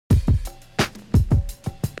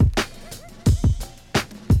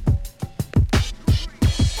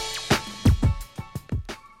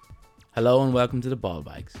Hello and welcome to the Ball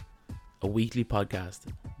Bags, a weekly podcast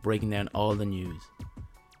breaking down all the news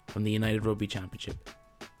from the United Rugby Championship,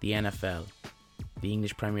 the NFL, the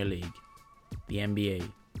English Premier League, the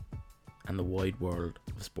NBA, and the wide world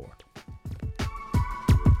of sport.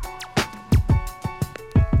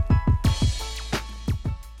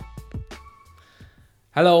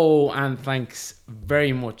 Hello and thanks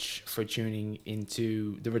very much for tuning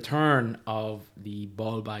into the return of the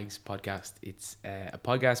Ball Bags podcast. It's a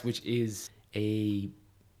podcast which is a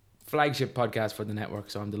flagship podcast for the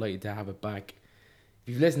network, so I'm delighted to have it back. If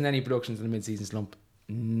you've listened to any productions in the mid-season slump,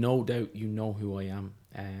 no doubt you know who I am.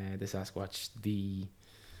 The Sasquatch, the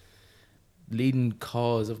leading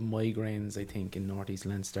cause of migraines, I think, in Northeast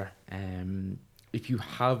Leinster. If you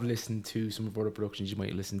have listened to some of our other productions, you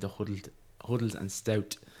might listen to Huddles and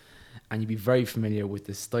Stout, and you'd be very familiar with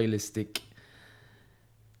the stylistic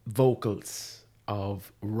vocals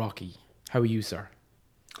of Rocky. How are you, sir?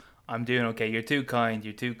 I'm doing okay. You're too kind.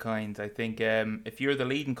 I think if you're the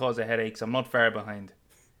leading cause of headaches, I'm not far behind.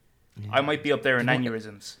 Yeah. I might be up there in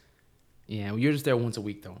aneurysms. Yeah, well, you're just there once a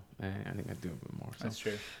week, though. I think I do a bit more. So. That's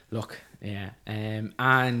true. Look, yeah.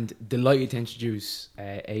 And delighted to introduce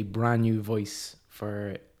a brand new voice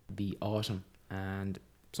for the autumn, and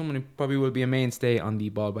someone who probably will be a mainstay on the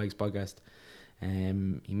Ball Bags podcast.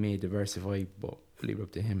 He may diversify, but I'll leave it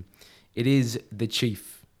up to him. It is the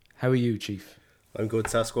Chief. How are you, Chief? I'm good,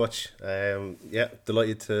 Sasquatch.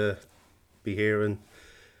 Delighted to be here and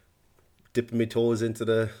dipping my toes into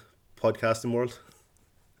the podcasting world.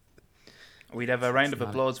 We'd have a round of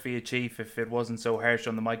applause for you, Chief, if it wasn't so harsh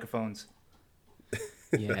on the microphones.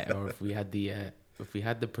 Yeah, or if we had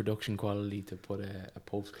the production quality to put a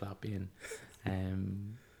post clap in.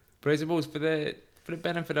 But I suppose for the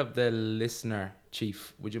benefit of the listener,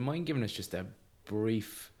 Chief, would you mind giving us just a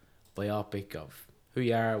brief biopic of who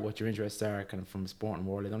you are, what your interests are, kind of from the sporting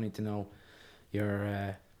world? I don't need to know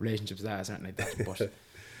your relationships, that or something like that, but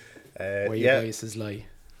where your biases lie.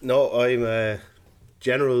 No, I'm a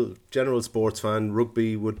general sports fan.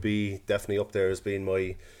 Rugby would be definitely up there as being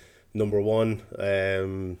my number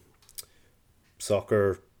one.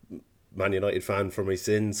 Soccer, Man United fan for my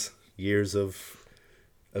sins. Years of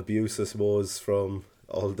abuse, I suppose, from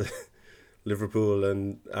all the Liverpool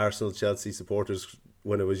and Arsenal, Chelsea supporters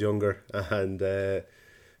when I was younger, and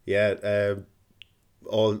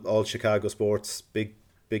all Chicago sports.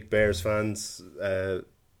 Big Bears fans,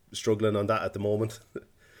 struggling on that at the moment,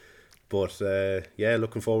 but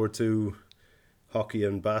looking forward to hockey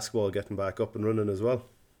and basketball getting back up and running as well.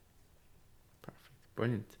 Perfect,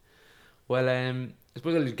 brilliant. Well, I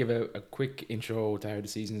suppose I'll just give a quick intro to how the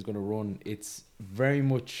season is going to run. It's very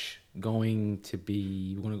much going to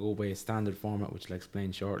be, we're going to go by a standard format, which I'll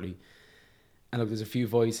explain shortly. And look, there's a few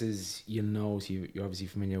voices you'll know, so you're obviously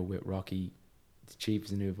familiar with Rocky. The Chief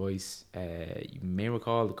is a new voice. You may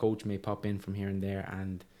recall the coach may pop in from here and there,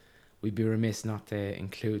 and we'd be remiss not to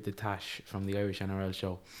include the Tash from the Irish NRL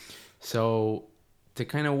show. So to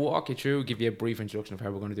kind of walk you through, give you a brief introduction of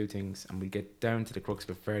how we're going to do things, and we'll get down to the crux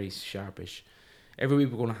of it fairly sharpish. Every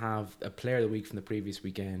week we're going to have a player of the week from the previous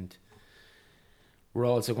weekend. We're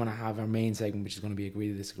also going to have our main segment, which is going to be Agree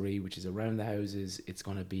to Disagree, which is around the houses. It's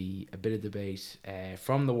going to be a bit of debate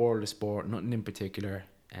from the world of sport, nothing in particular.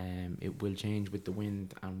 It will change with the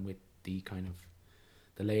wind and with the kind of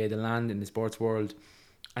the lay of the land in the sports world.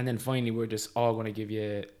 And then finally, we're just all going to give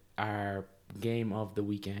you our game of the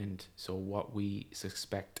weekend. So what we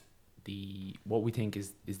suspect, what we think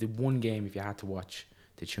is the one game, if you had to watch,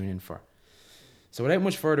 to tune in for. So without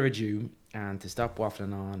much further ado, and to stop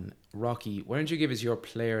waffling on, Rocky, why don't you give us your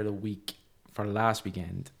player of the week for last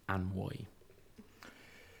weekend and why?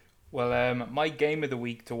 Well, my game of the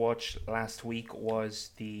week to watch last week was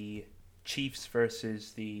the Chiefs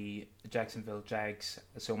versus the Jacksonville Jags.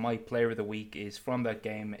 So my player of the week is from that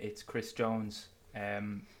game. It's Chris Jones.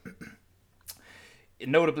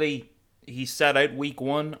 Notably, he sat out week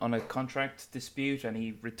one on a contract dispute, and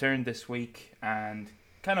he returned this week and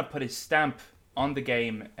kind of put his stamp on the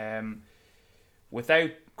game. Without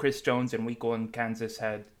Chris Jones in week one, Kansas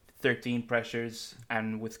had 13 pressures,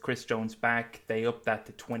 and with Chris Jones back, they upped that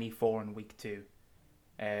to 24 in week two.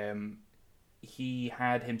 He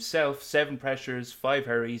had himself 7 pressures, 5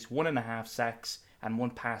 hurries, 1.5 sacks, and 1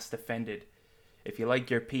 pass defended. If you like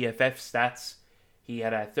your PFF stats, he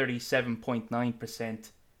had a 37.9%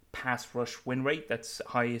 pass rush win rate. That's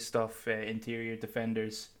highest of interior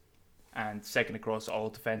defenders and second across all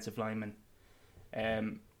defensive linemen.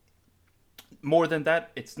 More than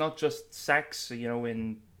that, it's not just sacks,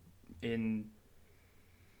 in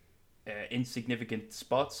insignificant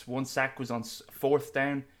spots. 1 sack was on 4th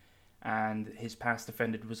down, and his pass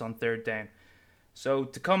defended was on 3rd down. So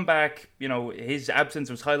to come back, his absence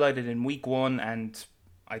was highlighted in week 1, and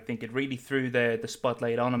I think it really threw the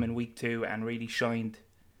spotlight on him in week 2 and really shined,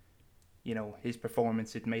 his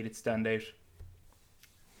performance. It made it stand out.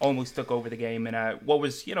 Almost took over the game in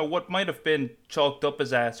what might have been chalked up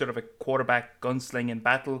as a sort of a quarterback gunslinging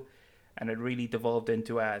battle, and it really devolved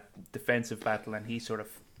into a defensive battle, and he sort of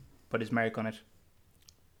put his mark on it.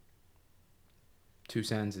 2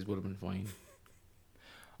 sentences would have been fine.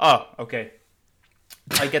 Oh, okay.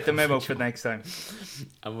 I get the memo for next time.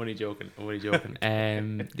 I'm only joking.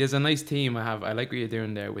 There's a nice team I have. I like what you're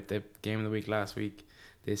doing there with the game of the week last week,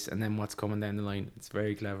 this, and then what's coming down the line. It's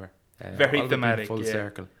very clever. Very thematic. Full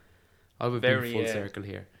circle. I'll be full circle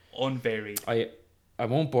here. Unvaried. I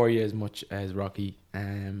won't bore you as much as Rocky.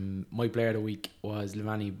 My player of the week was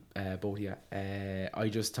Levani Botia. I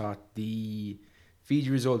just thought the Fiji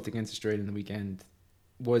result against Australia in the weekend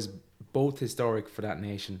was both historic for that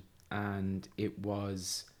nation, and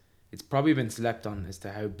it's probably been slept on as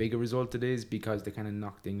to how big a result it is, because they kind of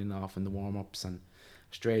knocked England off in the warm-ups, and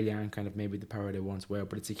Australia aren't kind of maybe the power they once were,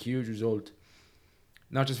 but it's a huge result,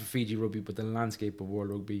 not just for Fiji rugby but the landscape of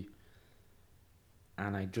world rugby.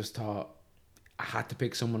 And I just thought I had to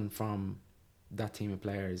pick someone from that team of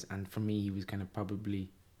players, and for me he was kind of probably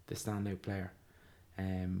the standout player.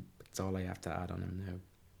 That's all I have to add on him now.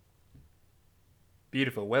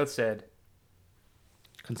 Beautiful, well said.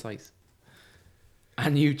 Concise.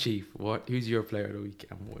 And you, Chief, who's your player of the week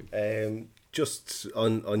and why? Just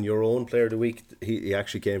on your own player of the week, he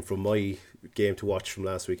actually came from my game to watch from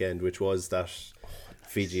last weekend, which was that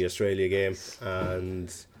Fiji-Australia game.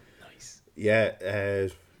 And nice. Yeah,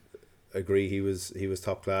 agree, he was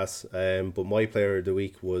top class. But my player of the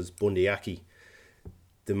week was Bundy Aki.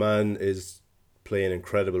 The man is playing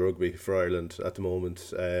incredible rugby for Ireland at the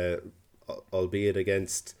moment, albeit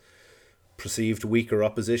against perceived weaker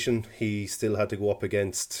opposition. He still had to go up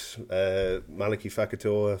against Malaki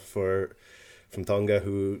Fakatoa from Tonga,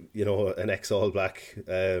 who, an ex-All Black,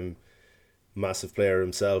 massive player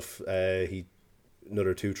himself. He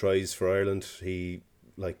another 2 tries for Ireland. He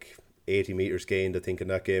 80 metres gained, I think, in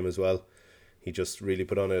that game as well. He just really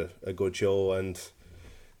put on a good show, and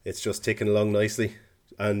it's just ticking along nicely.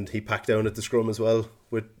 And he packed down at the scrum as well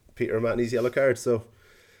with Peter O'Mahony's yellow card. So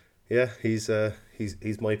yeah, he's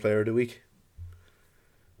my player of the week.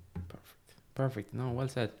 Perfect. No, well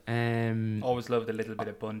said. Always loved a little bit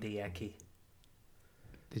of Bundy Aki.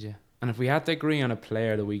 Did you? And if we had to agree on a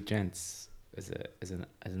player of the week, gents, as an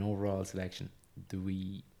overall selection, do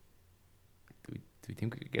we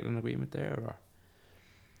think we could get an agreement there, or?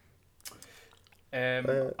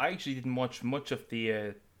 I actually didn't watch much of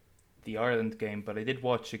the Ireland game, but I did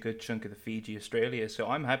watch a good chunk of the Fiji-Australia, so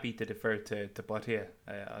I'm happy to defer to Botia.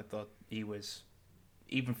 I thought he was,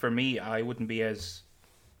 even for me, I wouldn't be as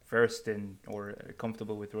versed in or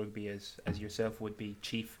comfortable with rugby as yourself would be,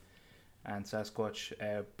 Chief and Sasquatch,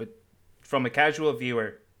 but from a casual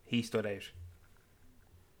viewer, he stood out.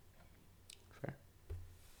 Fair.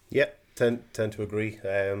 Yeah, tend to agree.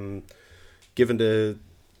 Given the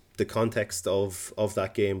context of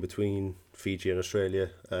that game between Fiji and Australia,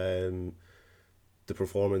 the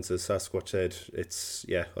performance, as Sasquatch said,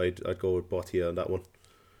 I'd go with Botia on that one.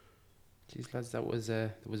 Jeez, lads, that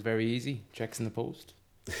was very easy. Checks in the post.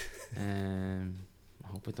 I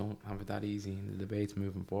hope I don't have it that easy in the debates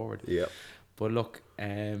moving forward. Yeah. But look,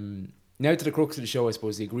 now to the crux of the show, I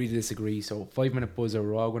suppose, the agree to disagree. So 5-minute buzzer,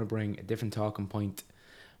 we're all going to bring a different talking point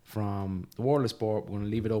from the world of sport. We're going to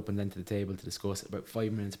leave it open then to the table to discuss about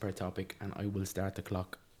 5 minutes per topic, and I will start the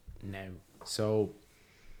clock now. So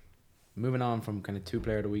moving on from kind of 2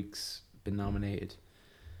 player of the weeks been nominated.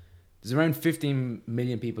 There's around 15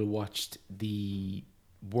 million people watched the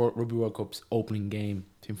Rugby World Cup's opening game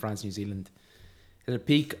between France and New Zealand. At a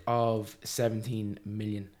peak of 17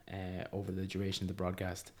 million over the duration of the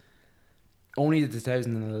broadcast. Only the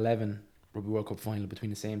 2011 Rugby World Cup final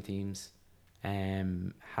between the same teams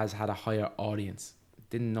has had a higher audience.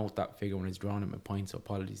 Didn't note that figure when it's drawn at my point, so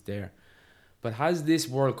apologies there. But has this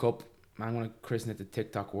World Cup, I'm going to christen it the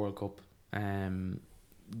TikTok World Cup,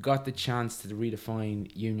 got the chance to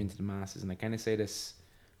redefine union to the masses? And I kind of say this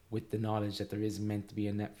with the knowledge that there is meant to be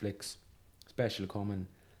a Netflix special coming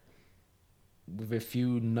with a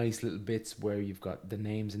few nice little bits where you've got the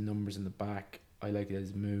names and numbers in the back. I like it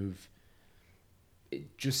as a move.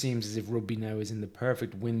 It just seems as if rugby now is in the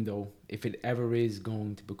perfect window, if it ever is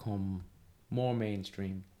going to become more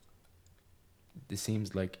mainstream. This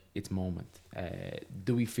seems like its moment.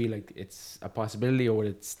 Do we feel like it's a possibility, or would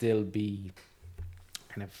it still be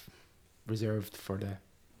kind of reserved for the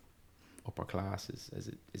upper classes as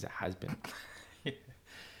it has been?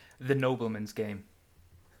 The nobleman's game.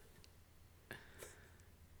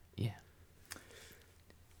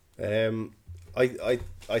 I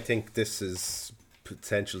think this is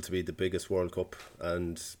potential to be the biggest World Cup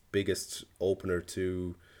and biggest opener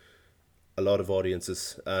to a lot of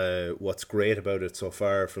audiences. What's great about it so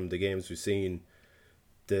far from the games we've seen,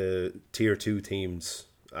 the tier 2 teams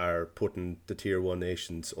are putting the tier 1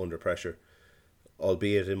 nations under pressure,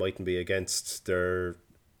 albeit it mightn't be against their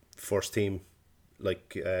first team,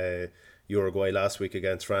 like Uruguay last week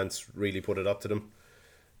against France really put it up to them.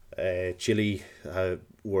 Chile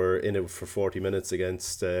were in it for 40 minutes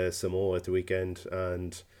against Samoa at the weekend,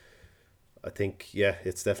 and I think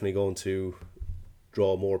it's definitely going to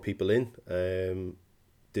draw more people in.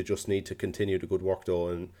 They just need to continue the good work though,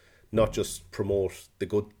 and not just promote the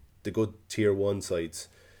good tier 1 sides,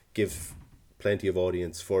 give plenty of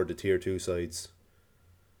audience for the tier 2 sides,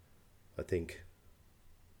 I think.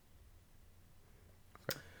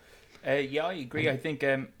 I agree. I think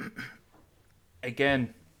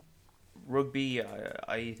again, rugby,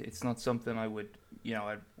 it's not something I would,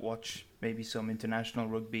 I'd watch maybe some international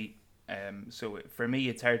rugby. So for me,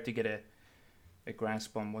 it's hard to get a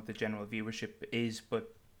grasp on what the general viewership is.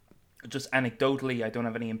 But just anecdotally, I don't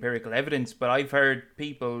have any empirical evidence, but I've heard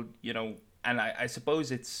people, and I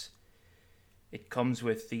suppose it comes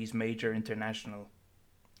with these major international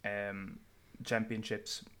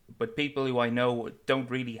championships. But people who I know don't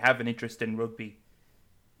really have an interest in rugby,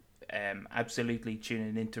 absolutely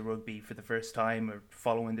tuning into rugby for the first time or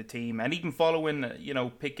following the team, and even following,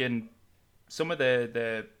 picking some of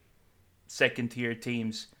the second tier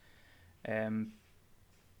teams.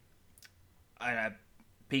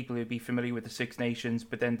 People who'd be familiar with the Six Nations,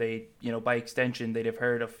 but then they, by extension, they'd have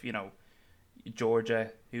heard of,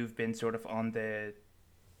 Georgia, who've been sort of on the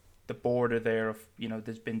border there of,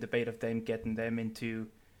 there's been debate of them getting them into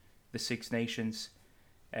the Six Nations.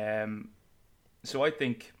 So I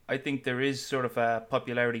think there is sort of a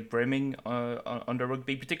popularity brimming under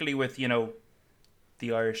rugby, particularly with,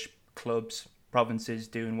 the Irish clubs, provinces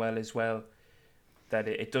doing well as well, that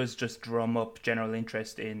it does just drum up general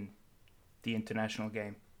interest in the international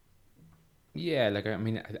game. Yeah,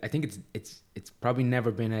 I think it's probably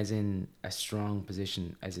never been as in a strong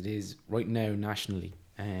position as it is right now nationally.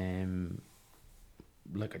 We've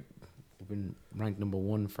been ranked number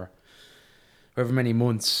 1 for however many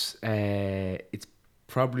months. It's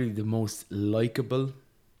probably the most likeable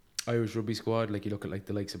Irish rugby squad. Like, you look at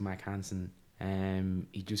the likes of Mac Hansen.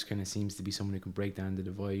 He just kind of seems to be someone who can break down the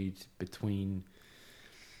divide between,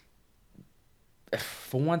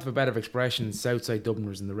 for want of a better expression, Southside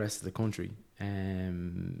Dubliners and the rest of the country.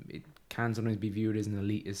 It can sometimes be viewed as an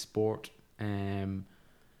elitist sport.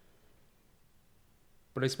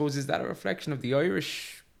 But I suppose, is that a reflection of the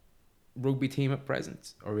Irish rugby team at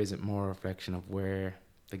present, or is it more a reflection of where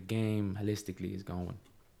the game holistically is going?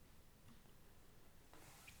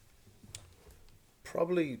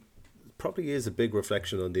 Probably is a big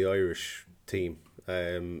reflection on the Irish team.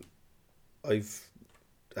 I've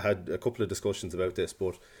had a couple of discussions about this,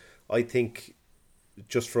 but I think,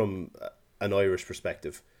 just from an Irish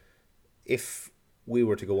perspective, if we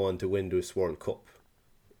were to go on to win this World Cup,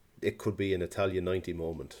 it could be an Italia 90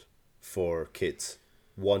 moment for kids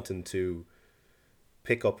wanting to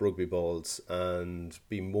pick up rugby balls and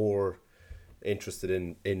be more interested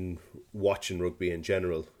in watching rugby in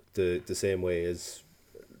general, the same way as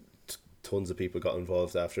tons of people got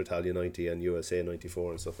involved after Italia 90 and USA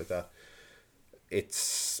 94 and stuff like that. It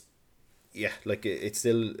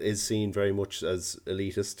still is seen very much as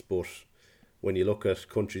elitist, but when you look at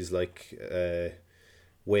countries like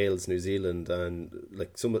Wales, New Zealand, and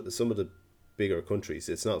like some of the bigger countries,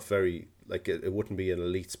 it's not very, it wouldn't be an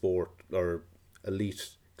elite sport or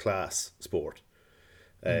elite class sport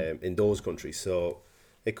in those countries. So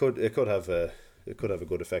it could have a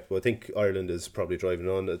good effect. But I think Ireland is probably driving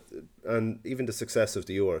on it, and even the success of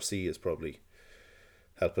the URC is probably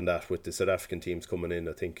helping that, with the South African teams coming in.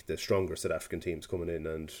 I think the stronger South African teams coming in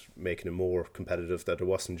and making it more competitive, that it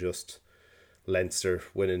wasn't just Leinster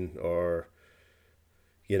winning or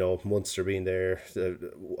Munster being there.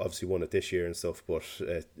 Obviously won it this year and stuff, but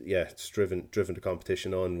it's driven the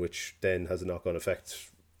competition on, which then has a knock-on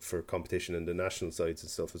effect for competition in the national sides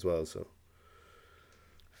and stuff as well. So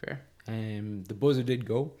fair. The buzzer did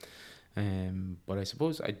go, but I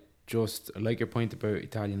suppose I like your point about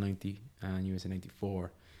Italia 90 and USA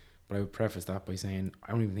 94, but I would preface that by saying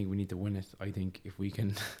I don't even think we need to win it. I think if we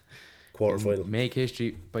can quarterfinal make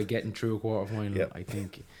history by getting through a quarterfinal, yep. I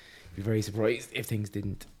think I'd be very surprised if things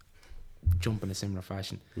didn't jump in a similar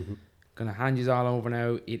fashion. Mm-hmm. Gonna hand you all over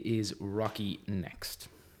now. It is Rocky next.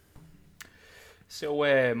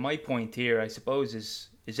 So my point here, I suppose, is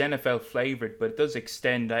NFL flavoured, but it does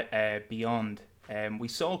extend beyond We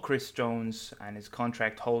saw Chris Jones and his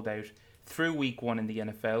contract hold out through week 1 in the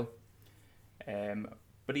NFL.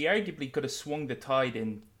 But he arguably could have swung the tide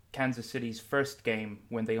in Kansas City's first game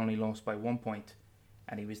when they only lost by 1 point.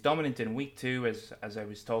 And he was dominant in week 2, as I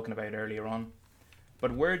was talking about earlier on.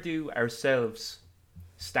 But where do ourselves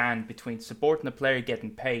stand between supporting a player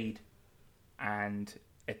getting paid and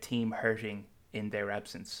a team hurting in their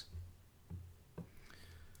absence?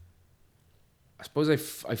 I suppose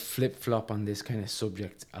I flip-flop on this kind of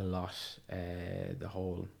subject a lot, the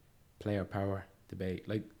whole player power debate.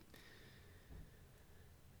 Like,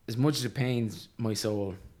 as much as it pains my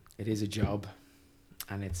soul, it is a job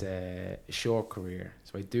and it's a short career.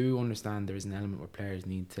 So I do understand there is an element where players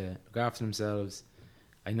need to look after themselves.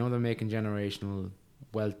 I know they're making generational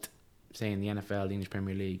wealth, say in the NFL, the English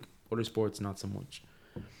Premier League. Other sports, not so much.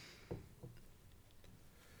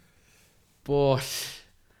 But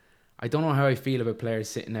I don't know how I feel about players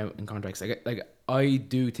sitting out in contracts. Like I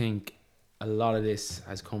do think a lot of this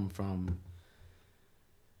has come from...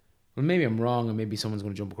 Well, maybe I'm wrong, and maybe someone's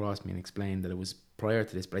going to jump across me and explain that it was prior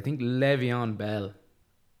to this. But I think Le'Veon Bell,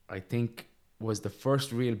 was the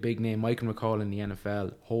first real big name I can recall in the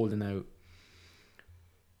NFL holding out.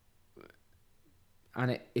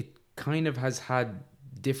 And it kind of has had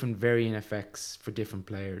different varying effects for different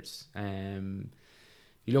players. You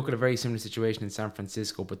look at a very similar situation in San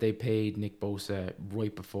Francisco, but they paid Nick Bosa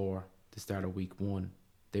right before the start of week 1.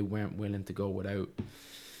 They weren't willing to go without.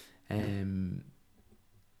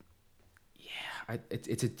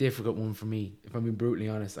 It's a difficult one for me, if I'm being brutally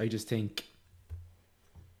honest. I just think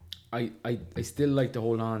I still like to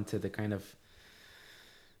hold on to the kind of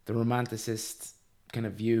the romanticist kind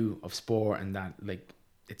of view of sport, and that like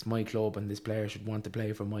it's my club and this player should want to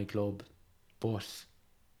play for my club, but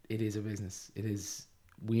it is a business. It is.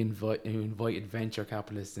 We invited venture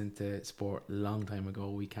capitalists into sport a long time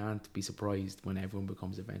ago. We can't be surprised when everyone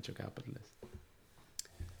becomes a venture capitalist.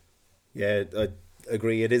 Yeah, I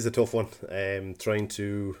agree. It is a tough one.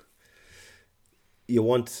 You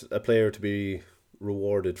want a player to be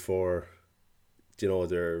rewarded for,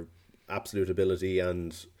 their absolute ability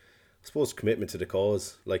and I suppose commitment to the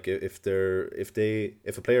cause. Like if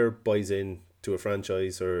a player buys in to a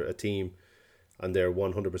franchise or a team and they're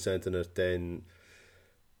 100% in it, then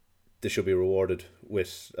they should be rewarded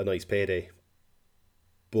with a nice payday.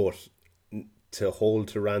 But to hold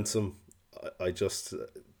to ransom, I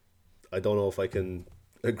don't know if I can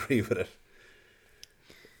agree with it.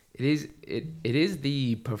 It is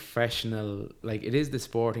the professional, like it is the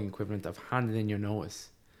sporting equivalent of handing in your notice,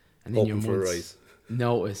 and then your month's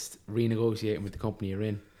notice, renegotiating with the company you're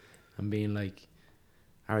in, and being like,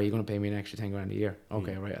 "Are you going to pay me an extra 10 grand a year?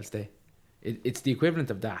 Okay, right, I'll stay." It's the equivalent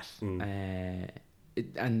of that,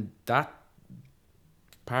 and that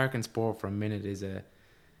park and sport for a minute is a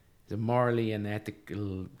morally and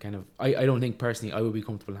ethical kind of. I don't think personally I would be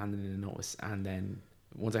comfortable handing in a notice, and then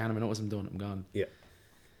once I hand him a notice, I'm done. I'm gone. Yeah.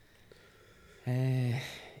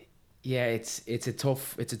 Yeah, it's a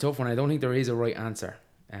tough one. I don't think there is a right answer.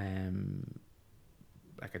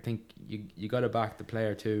 Like I think you got to back the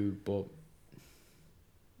player too, but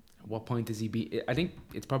at what point does he be? I think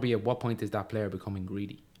it's probably at what point is that player becoming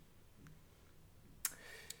greedy?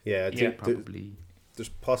 Yeah, probably. There's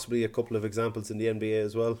possibly a couple of examples in the NBA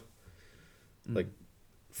as well, like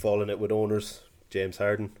falling out with owners. James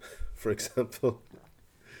Harden, for example.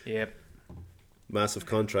 Yep. Massive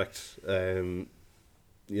contract, but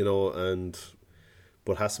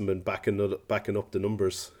hasn't been backing up the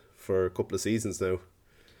numbers for a couple of seasons now.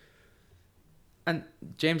 And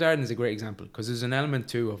James Harden is a great example because there's an element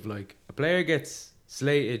too of like a player gets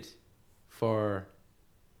slated for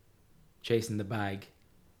chasing the bag,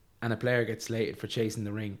 and a player gets slated for chasing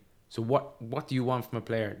the ring. So what do you want from a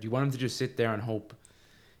player? Do you want him to just sit there and hope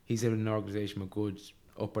he's in an organisation with good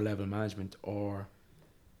upper level management, or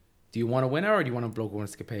do you want a winner, or do you want a bloke who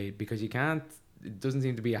wants to get paid? Because you can't. It doesn't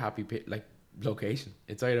seem to be a happy location.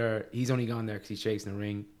 It's either he's only gone there because he's chasing a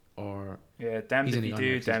ring, or damned if you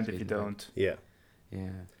do, damned if you don't. Yeah.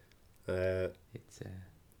 It's.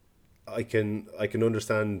 I can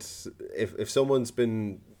understand if someone's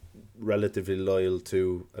been relatively loyal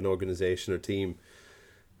to an organisation or team,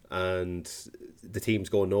 and the team's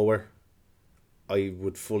going nowhere, I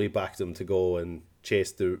would fully back them to go and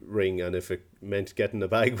chase the ring, and if it meant getting the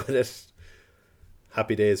bag with it,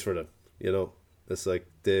 happy days for them. It's like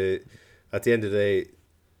at the end of the day,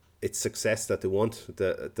 it's success that they want,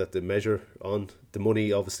 that they measure on. The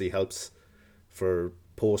money obviously helps for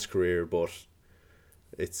post career, but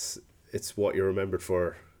it's what you're remembered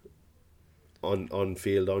for on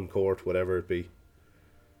field, on court, whatever it be.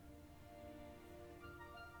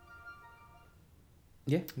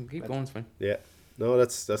 Yeah, keep going, it's fine. Yeah. no,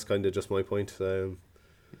 that's kind of just my point. Yeah.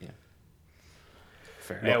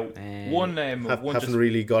 Fair. Now, one Haven't just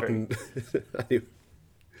really gotten. Anyway.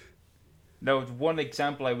 No, one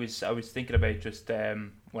example I was thinking about just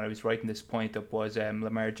when I was writing this point up was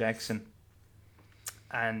Lamar Jackson,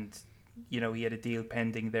 and he had a deal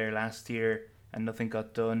pending there last year and nothing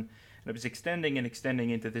got done, and it was extending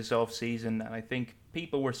into this off season, and I think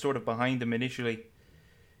people were sort of behind him initially.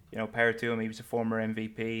 Power to him, he was a former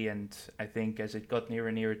MVP, and I think as it got nearer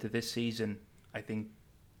and nearer to this season, I think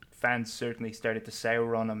fans certainly started to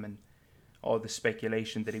sour on him and all the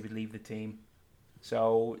speculation that he would leave the team.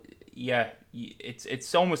 So yeah,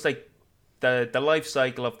 it's almost like the life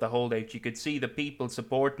cycle of the holdout. You could see the people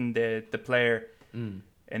supporting the player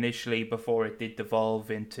initially before it did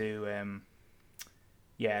devolve into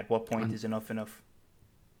at what point is enough?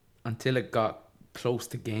 Until it got close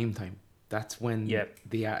to game time. That's when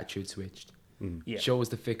the attitude switched. Yeah. Shows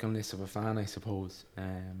the fickleness of a fan, I suppose.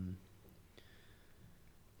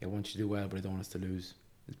 I want you to do well, but I don't want us to lose.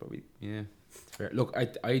 It's probably it's fair. Look,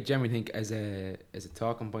 I generally think as a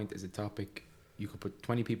talking point, as a topic, you could put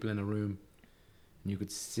 20 people in a room, and you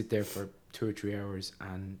could sit there for 2 or 3 hours.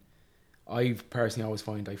 And I've personally always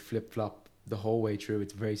find I flip flop the whole way through.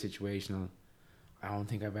 It's very situational. I don't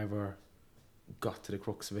think I've ever got to the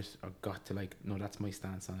crux of it or got to no, that's my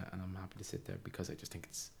stance on it, and I'm happy to sit there because I just think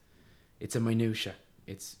it's a minutia.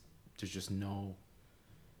 There's just no.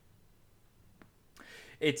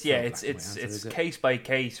 It's case by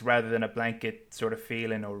case rather than a blanket sort of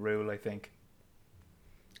feeling or rule, I think.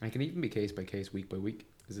 And it can even be case by case, week by week,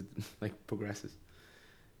 as it progresses.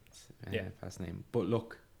 It's fascinating. But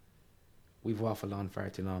look, we've waffled on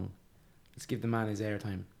far too long. Let's give the man his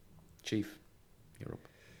airtime. Chief, you're up.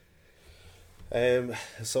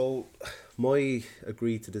 So my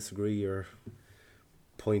agree to disagree or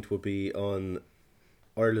point would be on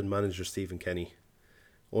Ireland manager Stephen Kenny.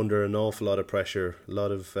 Under an awful lot of pressure, a lot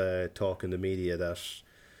of talk in the media that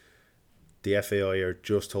the FAI are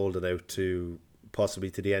just holding out to possibly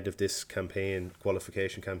to the end of this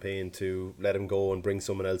qualification campaign, to let him go and bring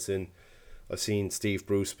someone else in. I've seen Steve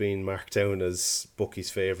Bruce being marked down as Bucky's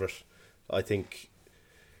favourite. I think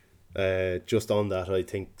just on that, I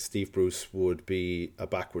think Steve Bruce would be a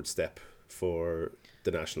backward step for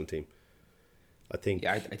the national team. I think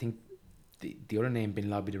the other name being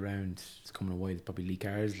lobbied around, it's coming a while, is probably Lee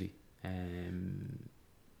Carsley.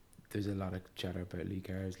 There's a lot of chatter about Lee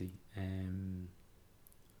Carsley.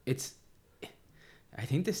 I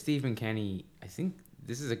think the Stephen Kenny, I think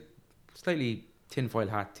this is a slightly tinfoil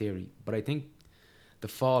hat theory, but I think the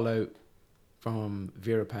fallout from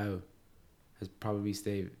Vera Pauw has probably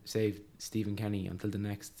saved Stephen Kenny until the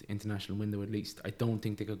next international window at least. I don't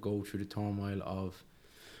think they could go through the turmoil of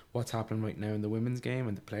what's happening right now in the women's game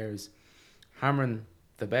and the players hammering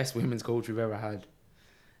the best women's coach we've ever had.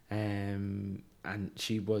 And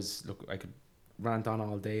she was, look, I could rant on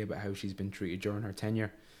all day about how she's been treated during her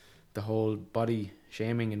tenure. The whole body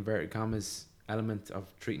shaming, inverted commas, element of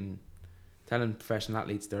telling professional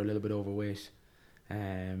athletes they're a little bit overweight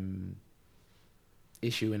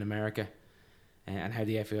issue in America, and how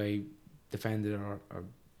the FAI defended or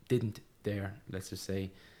didn't there, let's just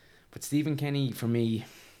say. But Stephen Kenny, for me,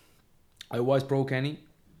 I was pro Kenny,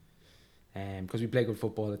 because we play good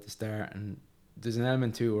football at the start, and there's an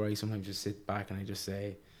element too where I sometimes just sit back and I just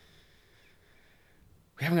say,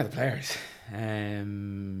 we haven't got the players.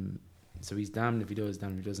 So he's damned if he does,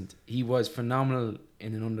 damned if he doesn't. He was phenomenal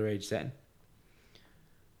in an underage setting.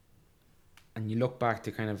 And you look back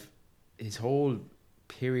to kind of his whole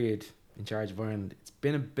period in charge of Ireland, it's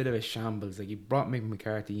been a bit of a shambles. Like, he brought Mick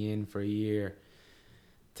McCarthy in for a year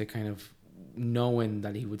to kind of knowing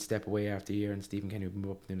that he would step away after a year and Stephen Kenny would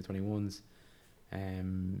move up in the 21s.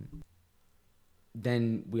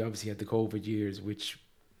 Then we obviously had the COVID years, which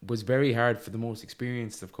was very hard for the most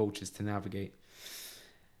experienced of coaches to navigate.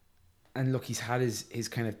 And look, he's had his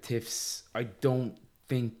kind of tiffs. I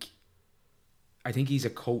think he's a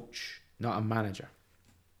coach, not a manager.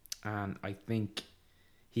 And I think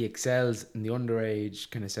he excels in the underage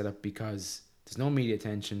kind of setup because there's no media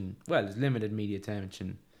attention. Well, there's limited media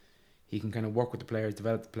attention. He can kind of work with the players,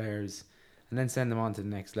 develop the players, and then send them on to the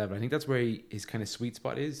next level. I think that's where his kind of sweet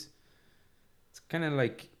spot is. It's kind of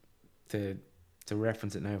like, to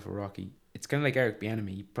reference it now for Rocky, it's kind of like Eric Bieniemy.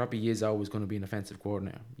 He probably is always going to be an offensive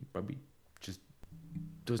coordinator. He probably just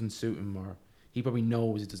doesn't suit him, or he probably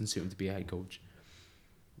knows it doesn't suit him to be a head coach.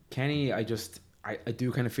 Kenny, I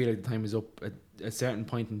do kind of feel like the time is up. At a certain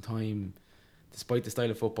point in time, despite the style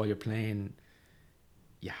of football you're playing,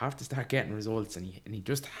 you have to start getting results, and he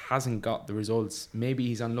just hasn't got the results. Maybe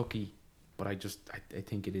he's unlucky, but I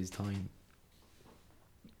think it is time.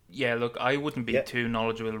 Yeah, look, I wouldn't be Yeah. too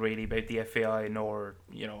knowledgeable really about the FAI nor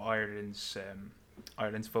Ireland's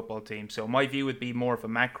football team. So my view would be more of a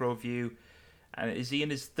macro view. And is he in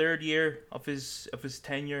his third year of his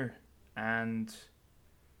tenure, and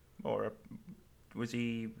or was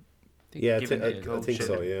he Yeah, given head I coach think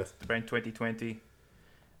so. in Yeah, around 2020?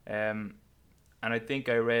 And I think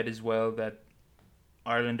I read as well that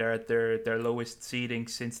Ireland are at their lowest seeding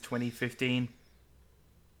since 2015.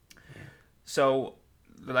 So,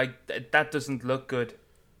 like, that doesn't look good,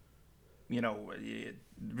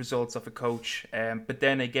 results of a coach. But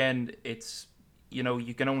then again, it's,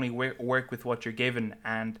 you can only work with what you're given.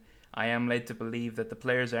 And I am led to believe that the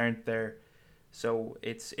players aren't there. So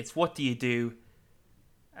it's what do you do?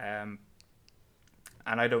 And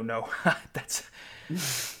I don't know. That's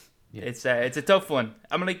Yeah. It's a tough one.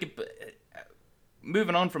 I'm like,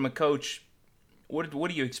 moving on from a coach. What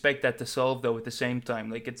do you expect that to solve though? At the same time,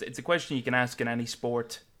 like it's a question you can ask in any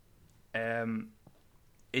sport.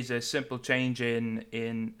 Is a simple change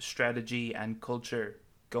in strategy and culture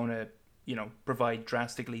going to provide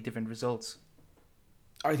drastically different results?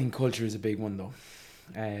 I think culture is a big one though.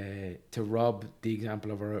 To rob the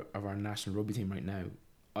example of our national rugby team right now,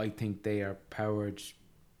 I think they are powered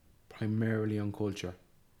primarily on culture.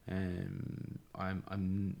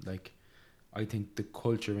 I'm like, I think the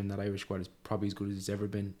culture in that Irish squad is probably as good as it's ever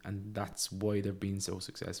been, and that's why they've been so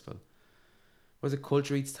successful. Was it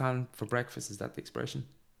culture eats talent for breakfast? Is that the expression?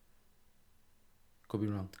 Could be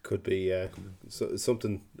wrong. could be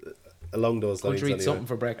something along those lines. Culture eats Anyway. something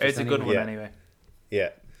for breakfast. It's a good one Yeah. anyway. Yeah,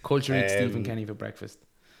 Culture eats Stephen Um, Kenny for breakfast.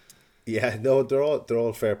 yeah. No, they're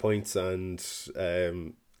all fair points, and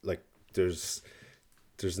like there's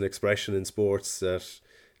an expression in sports that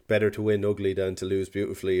better to win ugly than to lose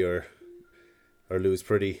beautifully or lose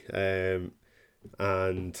pretty.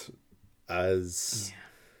 And as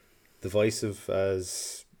divisive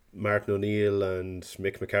as Martin O'Neill and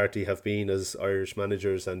Mick McCarthy have been as Irish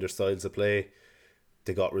managers and their styles of play,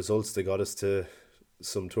 they got results. They got us to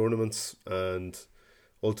some tournaments, and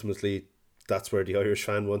ultimately that's where the Irish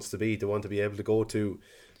fan wants to be. They want to be able to go to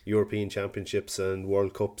European Championships and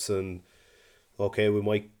World Cups, and okay, we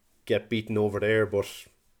might get beaten over there, but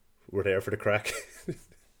we're there for the crack.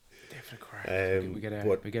 Definitely correct.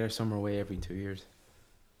 But- We get our summer away every 2 years.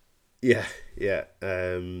 Yeah.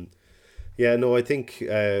 No, I think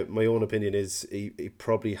my own opinion is he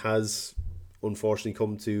probably has unfortunately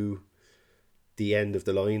come to the end of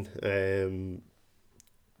the line.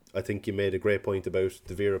 I think you made a great point about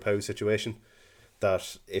the Vera Pauw situation,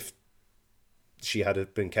 that if she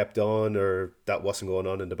had been kept on or that wasn't going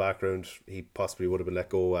on in the background, he possibly would have been let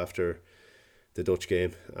go after the Dutch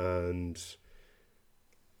game. And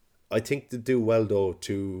I think they do well though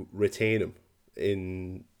to retain him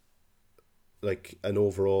in like an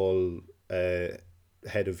overall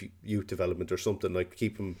head of youth development or something, like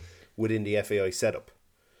keep him within the FAI setup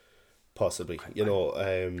possibly.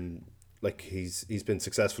 Like he's been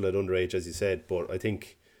successful at underage, as you said, but I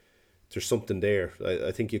think there's something there.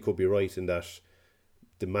 I think you could be right in that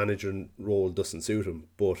the manager role doesn't suit him,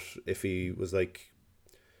 but if he was like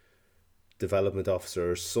development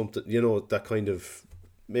officer or something, that kind of,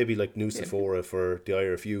 maybe like Nusafora for the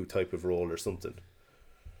IRFU type of role or something.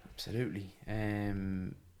 Absolutely. I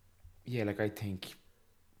think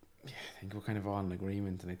we're kind of all in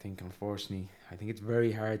agreement, and I think unfortunately, it's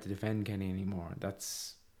very hard to defend Kenny anymore.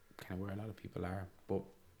 That's kind of where a lot of people are. But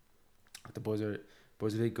the buzzer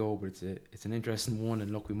did go, but it's an interesting one.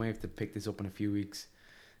 And look, we might have to pick this up in a few weeks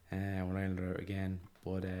when Ireland are again.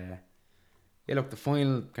 But look, the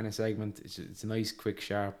final kind of segment it's a nice, quick,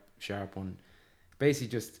 sharp one. Basically,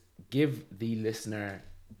 just give the listener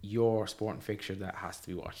your sporting fixture that has to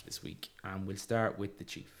be watched this week, and we'll start with the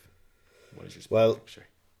Chief. What is your sporting fixture?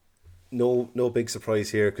 No big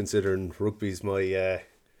surprise here, considering rugby's my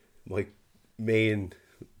my main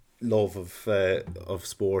love of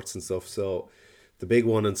sports and stuff. So the big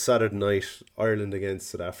one on Saturday night, Ireland against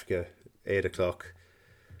South Africa, 8:00.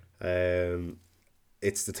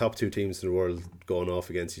 It's the top two teams in the world going off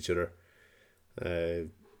against each other.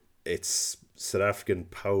 It's South African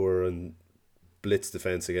power and blitz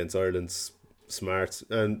defense against Ireland's smart,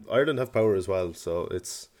 and Ireland have power as well. So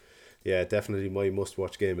it's definitely my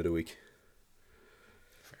must-watch game of the week.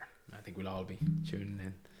 Fair. I think we'll all be tuning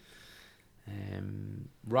in.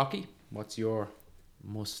 Rocky, what's your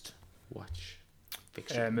must-watch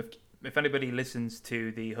fixture? If anybody listens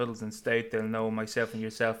to the Huddles and Stout, they'll know myself and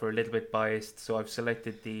yourself are a little bit biased. So I've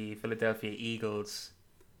selected the Philadelphia Eagles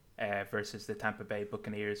versus the Tampa Bay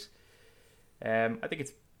Buccaneers. I think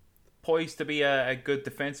it's poised to be a good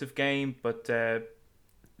defensive game, but the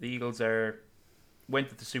Eagles are went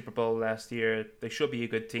to the Super Bowl last year. They should be a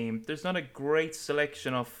good team. There's not a great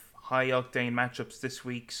selection of high-octane matchups this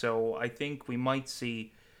week, so I think we might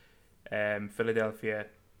see Philadelphia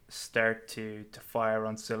start to fire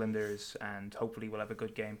on cylinders, and hopefully we'll have a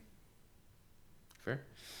good game. Fair.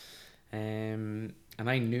 And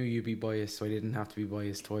I knew you'd be biased, so I didn't have to be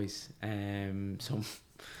biased twice. So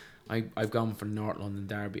I've gone for North London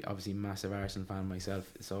Derby. Obviously, massive Arsenal fan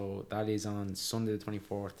myself. So that is on Sunday the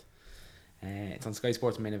 24th. It's on Sky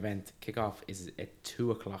Sports main event. Kickoff is at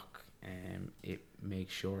 2:00. It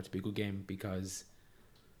makes sure to be a good game because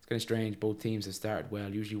it's kind of strange. Both teams have started well.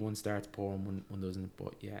 Usually one starts poor and one doesn't.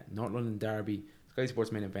 But yeah, North London Derby, Sky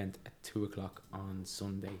Sports main event at 2:00 on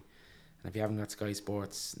Sunday. And if you haven't got Sky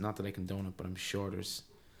Sports, not that I condone it, but I'm sure there's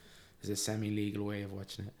a semi-legal way of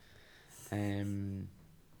watching it.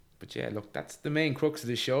 But yeah, look, that's the main crux of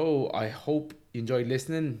the show. I hope you enjoyed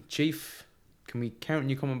listening. Chief, can we count on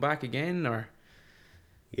you coming back again, or?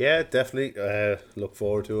 Yeah, definitely. Look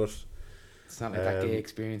forward to it. It's not like that gay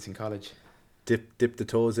experience in college. Dip the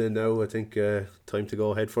toes in now. I think time to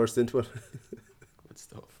go head first into it. Good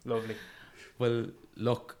stuff. Lovely. Well,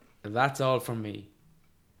 look, that's all from me.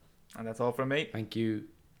 And that's all from me. Thank you.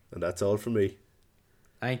 And that's all from me.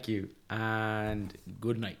 Thank you. And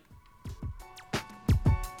good night.